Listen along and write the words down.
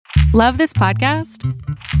Love this podcast?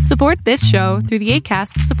 Support this show through the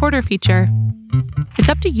Acast supporter feature. It's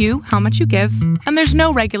up to you how much you give, and there's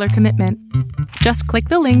no regular commitment. Just click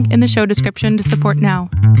the link in the show description to support now.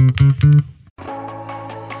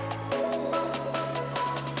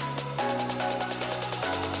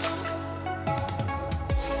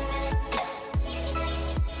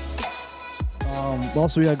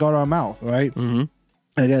 Also, we got to guard our mouth, right? Mm-hmm.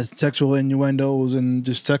 I guess sexual innuendos and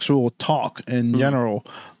just sexual talk in general.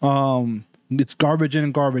 It's garbage in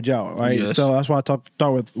and garbage out, right? Yes. So that's why I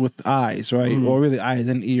start with eyes, right? Or really eyes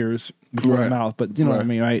and ears before the mouth, but you know what I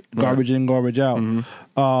mean, right? Garbage in, garbage out.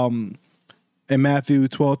 In Matthew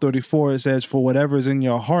 12:34, it says, "For whatever is in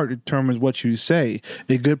your heart determines what you say.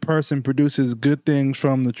 A good person produces good things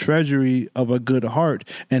from the treasury of a good heart,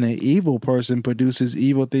 and an evil person produces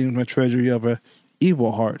evil things from the treasury of a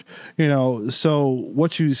evil heart." You know, so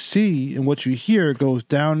what you see and what you hear goes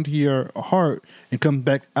down to your heart and comes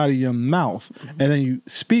back out of your mouth, and then you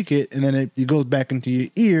speak it, and then it goes back into your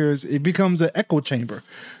ears. It becomes an echo chamber,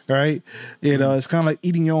 right? You know, it's kind of like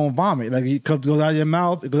eating your own vomit. Like it goes out of your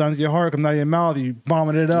mouth, it goes out of your heart, comes out of your mouth, you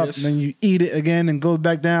vomit it up, and then you eat it again and goes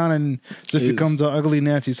back down, and just becomes an ugly,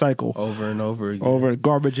 nasty cycle over and over again. Over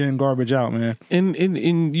garbage in, garbage out, man. And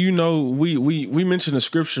you know, we mentioned a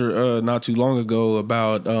scripture not too long ago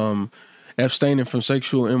about abstaining from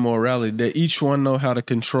sexual immorality, that each one know how to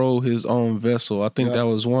control his own vessel. I think that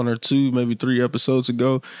was 1 or 2, maybe 3 episodes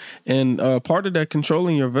ago. And part of that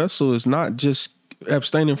controlling your vessel is not just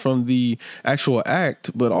abstaining from the actual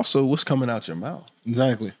act, but also what's coming out your mouth.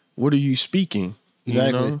 Exactly. What are you speaking?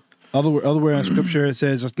 Exactly. You know? Otherwhere in scripture, it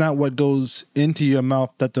says it's not what goes into your mouth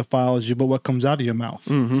that defiles you, but what comes out of your mouth.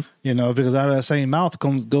 You know, because out of that same mouth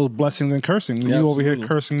comes those blessings and cursing. You over here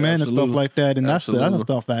cursing men and stuff like that, and that's the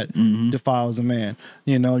stuff that defiles a man.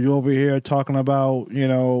 You know, you over here talking about, you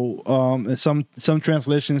know, and some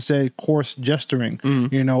translations say coarse gesturing,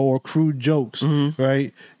 you know, or crude jokes,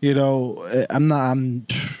 right? You know,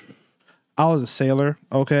 I was a sailor,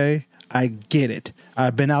 okay? I get it.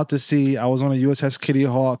 I've been out to sea. I was on a USS Kitty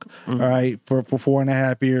Hawk, all right, for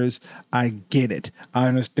 4.5 years. I get it. I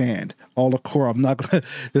understand. All the core. I'm not gonna.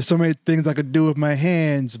 There's so many things I could do with my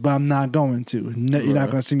hands, but I'm not going to. You're not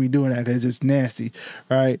gonna see me doing that because it's just nasty,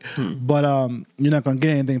 right? But you're not gonna get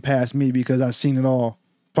anything past me because I've seen it all.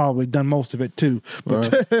 Probably done most of it too.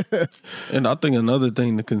 Right. And I think another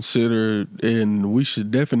thing to consider, and we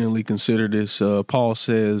should definitely consider this. Paul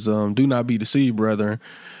says, "Do not be deceived, brethren.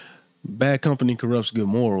 Bad company corrupts good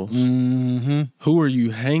morals." Who are you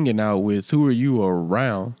hanging out with? Who are you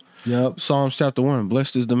around? Psalms chapter 1,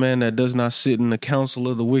 "Blessed is the man that does not sit in the counsel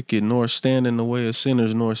of the wicked, nor stand in the way of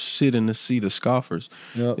sinners, nor sit in the seat of scoffers."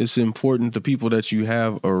 It's important, the people that you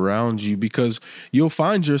have around you, because you'll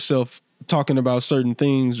find yourself talking about certain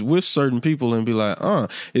things with certain people and be like,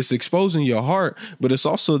 it's exposing your heart, but it's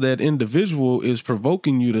also that individual is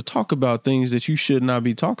provoking you to talk about things that you should not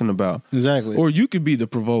be talking about. Exactly. Or you could be the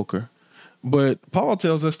provoker. But Paul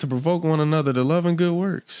tells us to provoke one another to love and good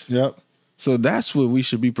works. So that's what we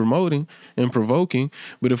should be promoting and provoking.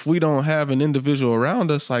 But if we don't have an individual around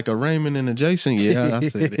us, like a Raymond and a Jason, I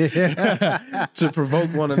said it, to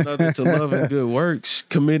provoke one another to love and good works,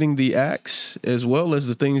 committing the acts as well as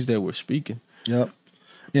the things that we're speaking.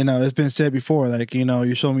 You know, it's been said before, like, you know,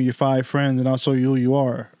 you show me your 5 friends and I'll show you who you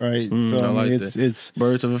are, right? So I like that. It's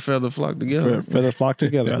birds of a feather flock together. Feather flock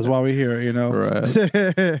together. That's why we're here, you know.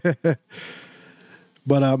 Right.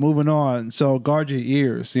 But moving on, so guard your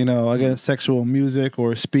ears, you know, against sexual music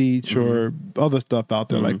or speech or other stuff out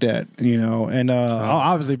there like that, you know. And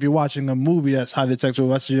obviously, if you're watching a movie that's highly sexual,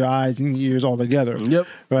 that's your eyes and your ears all together.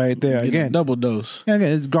 Right there. Again, double dose.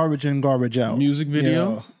 Again, it's garbage in, garbage out. Music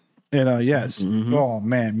video. You know? Yes. Oh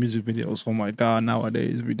man, music videos. Oh my God,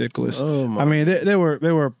 nowadays ridiculous. I mean, they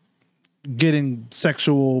were getting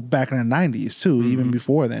sexual back in the 90s too, even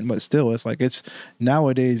before then, but still, it's like, it's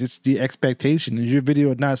nowadays, it's the expectation. If your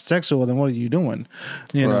video is not sexual, then what are you doing?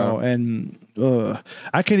 You know. And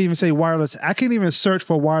I can't even say wireless. I can't even search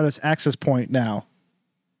for wireless access point now,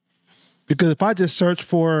 because if I just search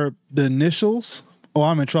for the initials,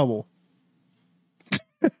 I'm in trouble.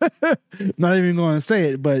 Not even going to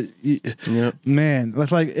say it, but man,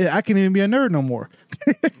 that's like, I can't even be a nerd no more.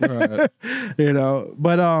 You know,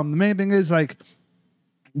 but the main thing is, like,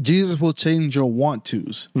 Jesus will change your want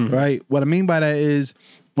tos, right? What I mean by that is,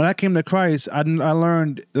 when I came to Christ, I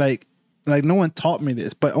learned, like no one taught me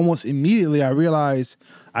this, but almost immediately I realized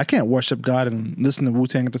I can't worship God and listen to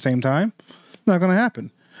Wu-Tang at the same time. It's not going to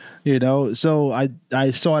happen. You know, so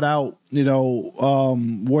I sought out,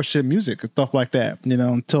 worship music and stuff like that,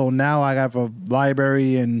 until now I have a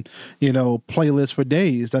library and, playlist for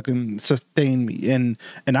days that can sustain me. And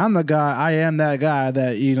I'm the guy, I am that guy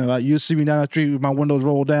that, like you see me down the street with my windows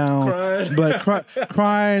rolled down,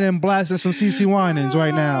 crying and blasting some CeCe Winans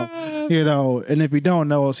right now, and if you don't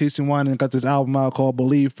know, CeCe Winans got this album out called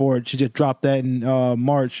Believe for It. She just dropped that in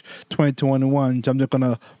March 2021. So I'm just going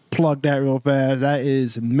to plug that real fast. That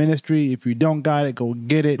is ministry. If you don't got it, go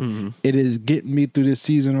get it. It is getting me through this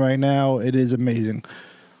season right now. It is amazing.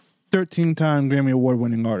 13-time Grammy Award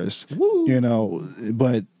winning artist. Woo.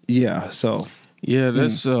 But yeah, so yeah,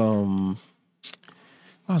 that's why's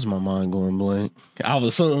my mind going blank? I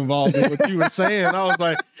was so involved in what you were saying. I was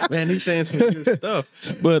like, man, he's saying some good stuff.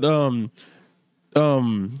 But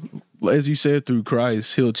as you said, through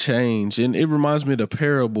Christ, he'll change. And it reminds me of the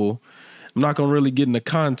parable. I'm not gonna really get into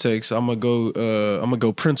context. I'm gonna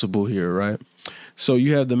go principle here, right? So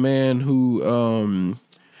you have the man who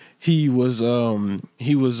he was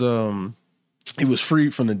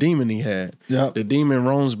freed from the demon he had. Yep. The demon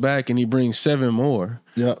roams back and he brings 7 more.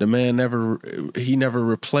 Yep. The man never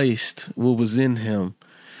replaced what was in him.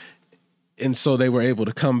 And so they were able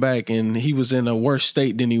to come back, and he was in a worse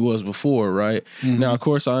state than he was before, right? Mm-hmm. Now, of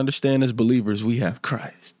course, I understand as believers, we have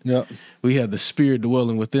Christ. Yep. We have the Spirit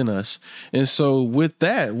dwelling within us. And so with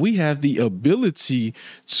that, we have the ability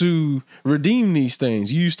to redeem these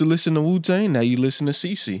things. You used to listen to Wu-Tang, now you listen to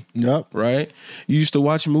CeCe. Yep. Right? You used to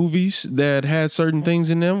watch movies that had certain things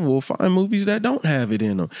in them. Well, find movies that don't have it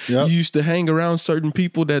in them. Yep. You used to hang around certain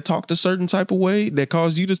people that talked a certain type of way, that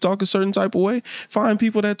caused you to talk a certain type of way. Find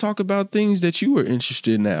people that talk about things that you were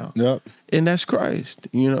interested in now. Yep. And that's Christ,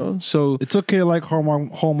 So it's okay, like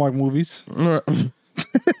Hallmark movies.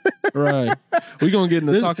 Right. We're going to get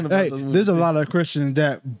into talking about there's a lot of Christians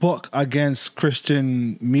that buck against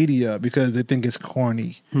Christian media because they think it's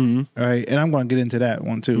corny. Mm-hmm. Right. And I'm going to get into that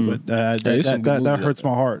one too. Mm-hmm. But that hurts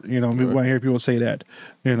my heart. When I hear people say that,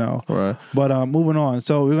 Right. But moving on.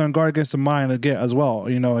 So we're going to guard against the mind again as well,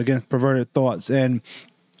 against perverted thoughts. And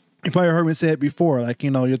you probably heard me say it before, like,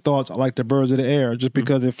 your thoughts are like the birds of the air. Just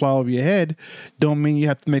because they fly over your head don't mean you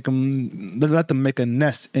have to let them make a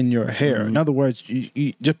nest in your hair. Mm-hmm. In other words,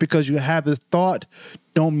 you, just because you have this thought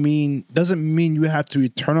doesn't mean you have to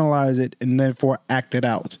eternalize it and therefore act it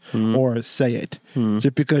out or say it. Mm-hmm.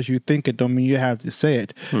 Just because you think it don't mean you have to say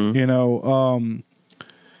it. Mm-hmm.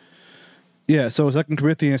 Yeah, so 2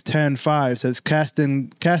 Corinthians 10:5 says, cast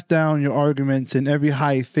down your arguments and every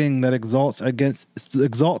high thing that exalts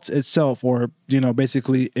itself, or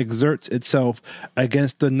basically exerts itself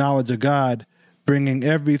against the knowledge of God, bringing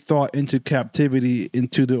every thought into captivity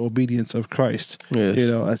into the obedience of Christ. Yes.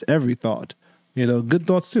 That's every thought. Good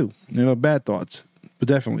thoughts too. Bad thoughts, but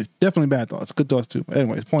definitely bad thoughts. Good thoughts too.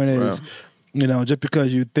 Anyway, the point is, just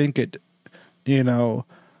because you think it,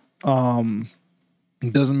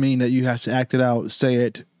 doesn't mean that you have to act it out, say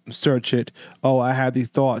it, search it. Oh, I have these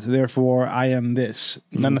thoughts, therefore I am this.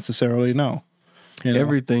 Not necessarily, no.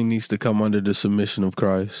 Everything needs to come under the submission of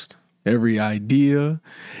Christ. Every idea,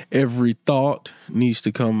 every thought needs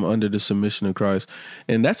to come under the submission of Christ.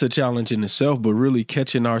 And that's a challenge in itself, but really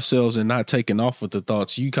catching ourselves and not taking off with the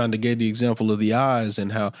thoughts. You kind of gave the example of the eyes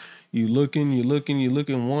and how you looking,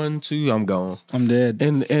 1, 2, I'm gone. I'm dead.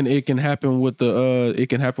 And it can happen with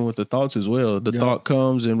the thoughts as well. The thought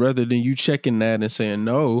comes, and rather than you checking that and saying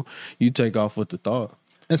no, you take off with the thought.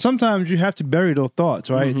 And sometimes you have to bury those thoughts,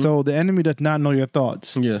 right? Mm-hmm. So the enemy does not know your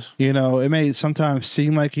thoughts. Yes. It may sometimes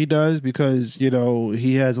seem like he does because,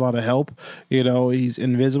 he has a lot of help. He's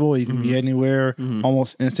invisible. He can be anywhere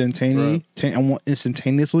almost instantaneously.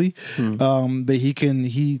 Mm-hmm. But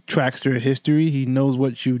he tracks your history. He knows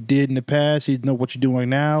what you did in the past. He knows what you're doing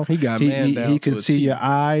now. He got man down. He can see your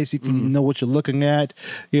eyes. He can know what you're looking at.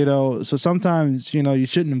 So sometimes, you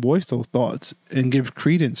shouldn't voice those thoughts and give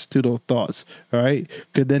credence to those thoughts, right?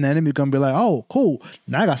 Because then the enemy gonna be like, oh, cool,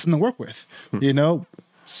 now I got something to work with.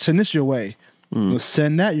 Send this your way.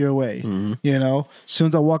 Send that your way. As soon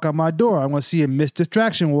as I walk out my door, I'm gonna see a Miss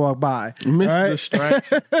Distraction walk by. Miss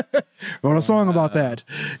Distraction. Wrote a song about that.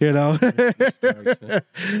 And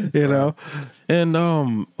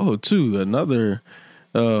too, another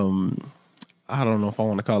I don't know if I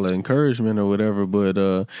want to call it encouragement or whatever, but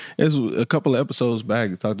as a couple of episodes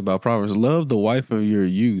back, we talked about Proverbs. Love the wife of your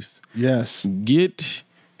youth. Yes.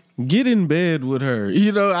 get in bed with her.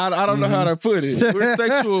 You know, I don't know how to put it. We're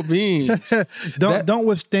sexual beings. Don't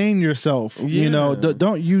withstand yourself. Yeah. You know,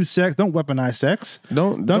 don't use sex. Don't weaponize sex.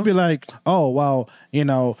 Don't be like, oh, well, you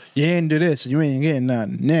know, you ain't do this, you ain't getting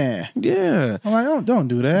nothing. Nah. Yeah. I'm like, don't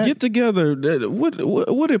do that. Get together.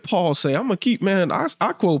 What did Paul say? I'm gonna keep, man.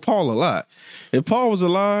 I quote Paul a lot. If Paul was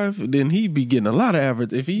alive, then he'd be getting a lot of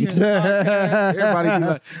advertising. If he had everybody be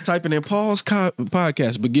like typing in Paul's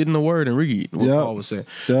podcast, but getting the word and read what Paul was saying.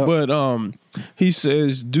 Yep. But he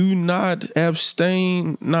says, do not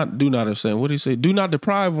abstain. Do not abstain. What did he say? Do not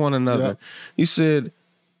deprive one another. Yep. He said,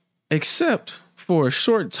 except for a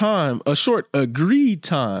short time, a short agreed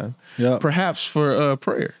time, perhaps for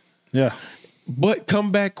prayer. Yeah. But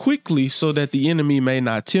come back quickly so that the enemy may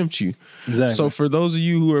not tempt you. Exactly. So for those of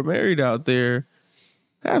you who are married out there,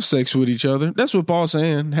 have sex with each other. That's what Paul's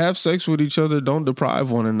saying. Have sex with each other. Don't deprive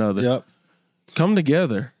one another. Yep. Come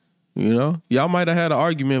together. You know, y'all might have had an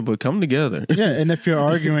argument, but come together. Yeah, and if you're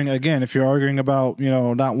arguing about, you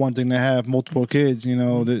know, not wanting to have multiple kids, you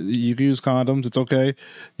know, you can use condoms. It's okay.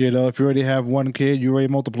 You know, if you already have one kid, you already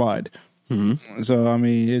multiplied. Mm-hmm. So I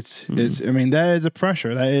mean, that is a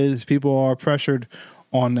pressure. That is, people are pressured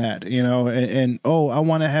on that. You know, and I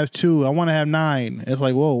want to have 2. I want to have 9. It's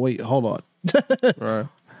like, whoa, wait, hold on. Right.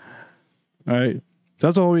 All right.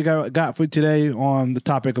 That's all we got for today on the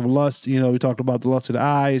topic of lust. You know, we talked about the lust of the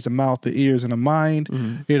eyes, the mouth, the ears, and the mind.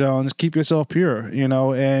 Mm-hmm. You know, and just keep yourself pure. You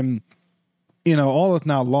know, and you know, all is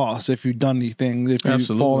not lost if you've done these things. If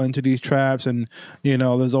you fall into these traps, and you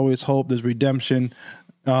know, there's always hope. There's redemption.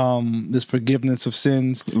 There's forgiveness of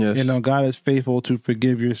sins. Yes. You know, God is faithful to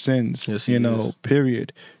forgive your sins. Yes, you know, is.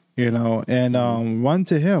 Period. You know, and run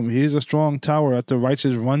to Him. He's a strong tower that the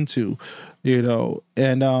righteous run to. You know,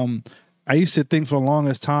 and I used to think for the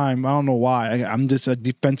longest time, I don't know why, I'm just a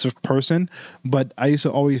defensive person, but I used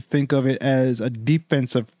to always think of it as a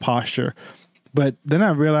defensive posture. But then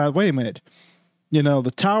I realized, wait a minute, you know,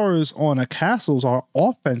 the towers on a castles are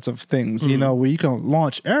offensive things, you know, where you can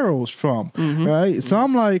launch arrows from, right? So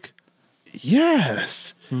I'm like,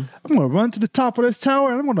 yes, I'm going to run to the top of this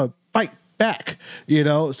tower and I'm going to fight back, you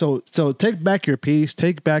know. So take back your peace,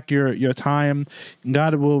 take back your time.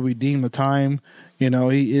 God will redeem the time. You know,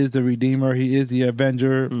 He is the Redeemer. He is the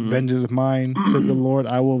Avenger. Vengeance is mine, said the Lord,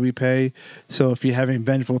 I will repay. So if you're having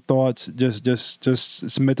vengeful thoughts, just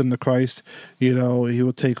submit them to Christ. You know, He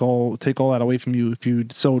will take all that away from you if you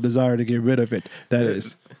so desire to get rid of it. That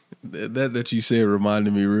is. That you said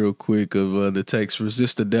reminded me real quick of the text,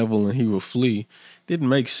 resist the devil and he will flee. Didn't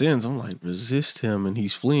make sense. I'm like, resist him and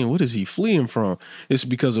he's fleeing. What is he fleeing from? It's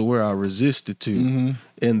because of where I resisted to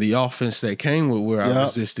and the offense that came with where I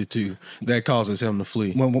resisted to that causes him to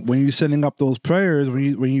flee. When you're sending up those prayers,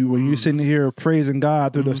 when you're sitting here praising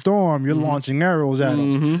God through the storm, you're launching arrows at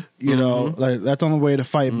him. You know, like that's the only way to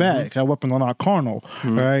fight back. Our weapons are not carnal,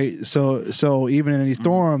 right? So even in these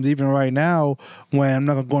storms, even right now, when I'm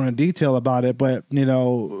not going to go into detail about it, but you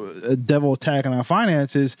know, a devil attacking our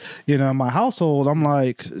finances, you know, in my household, I'm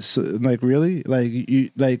like really, like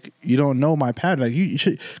you don't know my pattern. Like you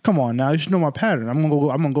should come on now, you should know my pattern. I'm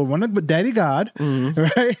gonna go run to Daddy God,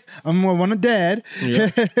 right? I'm gonna run to Dad.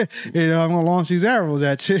 Yep. You know, I'm gonna launch these arrows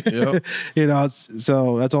at you. Yep. You know,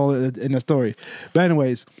 so that's all in the story. But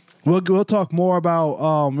anyways, we'll talk more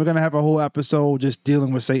about. We're gonna have a whole episode just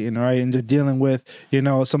dealing with Satan, right? And just dealing with, you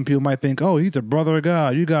know, some people might think, oh, he's a brother of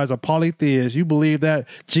God. You guys are polytheists. You believe that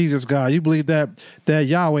Jesus God. You believe that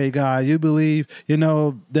Yahweh God. You believe, you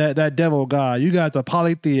know, that devil God. You guys are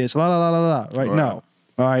polytheists. La la la la la. Right? No.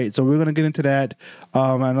 All right. So we're gonna get into that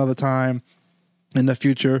another time in the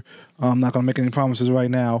future. I'm not going to make any promises right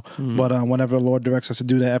now, but whenever the Lord directs us to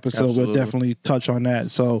do that episode, we'll definitely touch on that.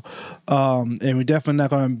 So, and we're definitely not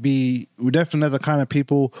the kind of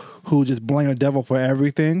people who just blame the devil for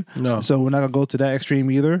everything. No. So we're not going to go to that extreme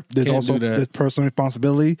either. There's there's personal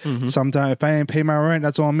responsibility. Sometimes if I ain't pay my rent,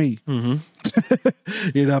 that's on me.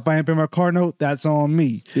 You know, if I ain't pay my car note, that's on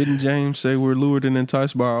me. Didn't James say we're lured and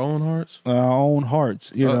enticed by our own hearts? Our own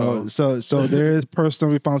hearts, you know. So there is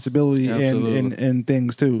personal responsibility in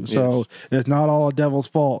things too. So it's not all the devil's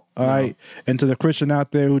fault, all right? And to the Christian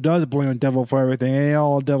out there who does blame the devil for everything, it ain't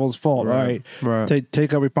all the devil's fault, right?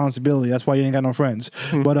 Take up responsibility. That's why you ain't got no friends.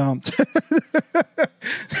 But I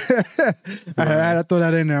had to throw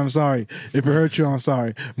that in there. I'm sorry if it hurt you. I'm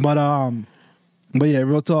sorry. But yeah,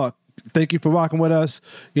 real talk. Thank you for rocking with us.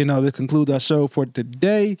 You know, this concludes our show for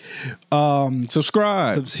today.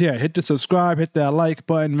 Subscribe. Hit the subscribe, hit that like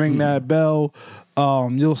button, ring that bell.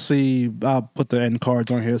 You'll see, I'll put the end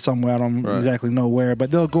cards on here somewhere. I don't exactly know where, but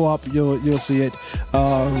they'll go up. You'll see it.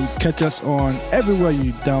 Catch us on everywhere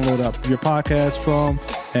you download up your podcast from,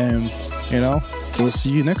 and you know, We'll see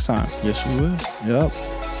you next time. Yes, we will. Yep.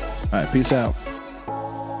 All right. Peace out.